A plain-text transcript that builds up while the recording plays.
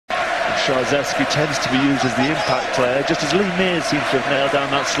Szarzewski tends to be used as the impact player, just as Lee Mears seems to have nailed down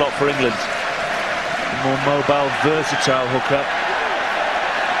that slot for England. A more mobile, versatile hooker.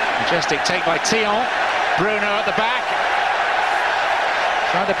 Majestic take by Thion. Bruno at the back.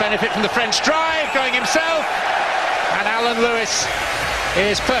 Trying to benefit from the French drive, going himself. And Alan Lewis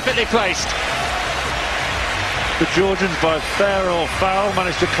is perfectly placed. The Georgians, by fair or foul,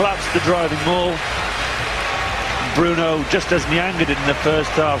 managed to collapse the driving maul. Bruno, just as Nyanga did in the first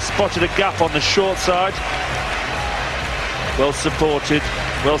half, spotted a gap on the short side. Well supported,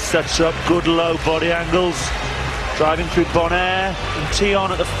 well set up, good low body angles. Driving through Bonaire, and Thion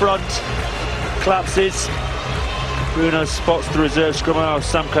at the front, collapses. Bruno spots the reserve scrummer,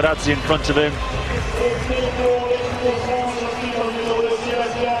 Sam Karadze in front of him.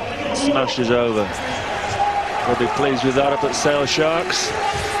 Smashes over. They'll be pleased with that up at Sale Sharks.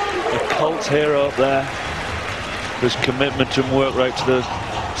 A cult hero up there. His commitment and work rate to the